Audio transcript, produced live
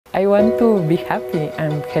I want to be happy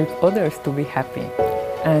and help others to be happy.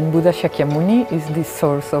 And Buddha Shakyamuni is the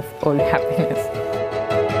source of all happiness.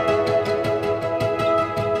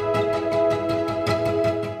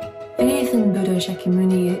 Faith in Buddha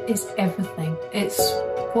Shakyamuni is everything. It's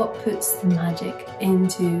what puts the magic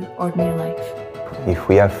into ordinary life. If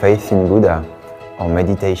we have faith in Buddha, our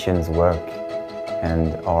meditations work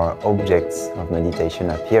and our objects of meditation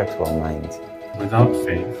appear to our minds. Without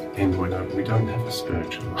faith in Buddha, we don't have a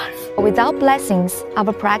spiritual life. Without blessings,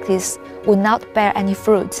 our practice would not bear any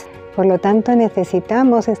fruit. Por lo tanto,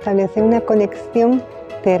 necesitamos establecer una conexión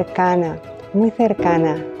cercana, muy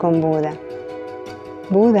cercana con Buda.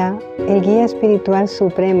 Buda, el guía espiritual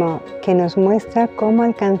supremo que nos muestra cómo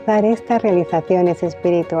alcanzar estas realizaciones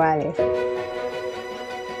espirituales.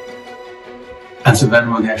 And so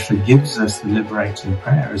Venerable Geshe gives us the Liberating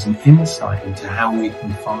Prayer as an insight into how we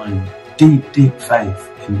can find deep, deep faith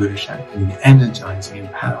in Buddha Shakyamuni, energizing,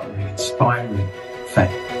 empowering, inspiring faith.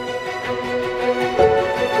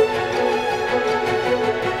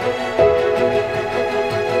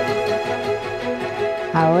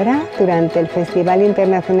 Ahora, durante el Festival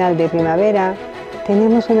Internacional de Primavera,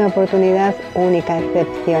 tenemos una oportunidad única,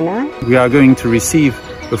 excepcional. We are going to receive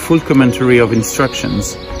a full commentary of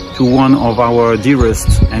instructions to one of our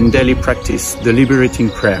dearest and daily practice, the Liberating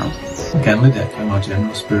Prayer. Gen-la Dekyong, our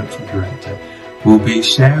General Spiritual Director, will be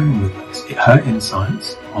sharing with us her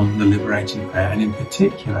insights on the Liberating Prayer, and in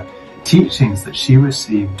particular, teachings that she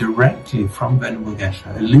received directly from Venerable Geshe,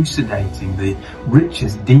 elucidating the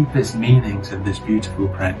richest, deepest meanings of this beautiful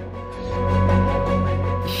prayer.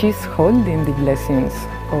 She's holding the blessings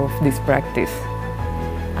of this practice,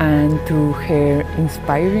 and through her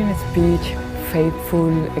inspiring speech,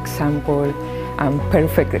 faithful example, and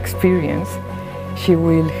perfect experience, she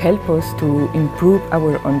will help us to improve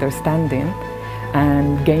our understanding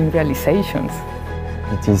and gain realizations.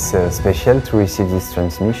 It is special to receive this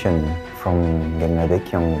transmission from Gen-la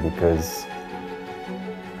Dekyong because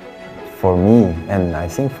for me, and I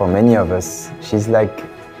think for many of us, she's like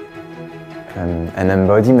an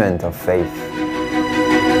embodiment of faith.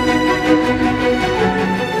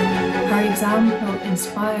 Her example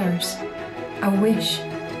inspires a wish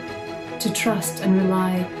to trust and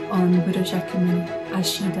rely on Buddha Shakyamuni as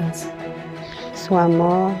she does. Su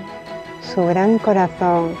amor, su gran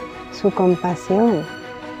corazón, su compasión.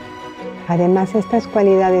 Además, estas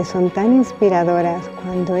cualidades son tan inspiradoras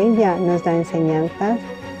cuando ella nos da enseñanzas.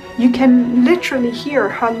 You can literally hear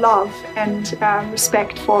her love and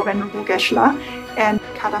respect for Venerable Geshe and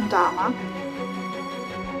Kadampa.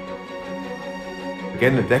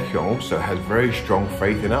 Gen-la Dekyong also has very strong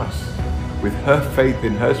faith in us. With her faith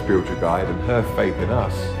in her spiritual guide and her faith in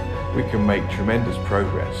us, we can make tremendous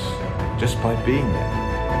progress just by being there.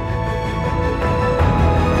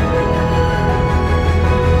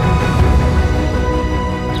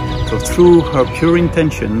 So through her pure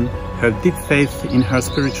intention, her deep faith in her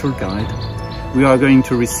spiritual guide, we are going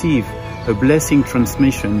to receive a blessing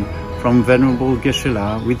transmission from Venerable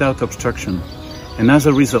Geshe without obstruction. And as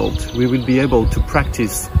a result, we will be able to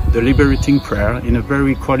practice the Liberating Prayer in a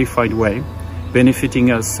very qualified way,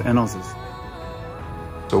 benefiting us and others.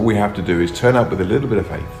 So all we have to do is turn up with a little bit of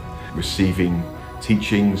faith, receiving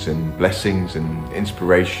teachings and blessings and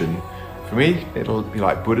inspiration. For me, it'll be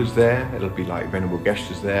like Buddha's there, it'll be like Venerable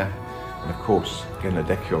Geshe's there, and of course, Gen-la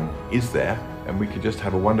Dekyong is there, and we can just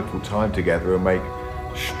have a wonderful time together and make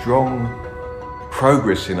strong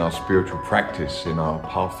progress in our spiritual practice, in our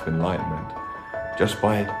path to enlightenment, just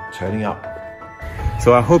by turning up.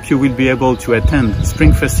 So I hope you will be able to attend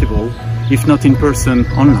Spring Festival, if not in person,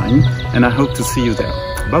 online, and I hope to see you there.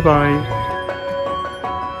 Bye-bye!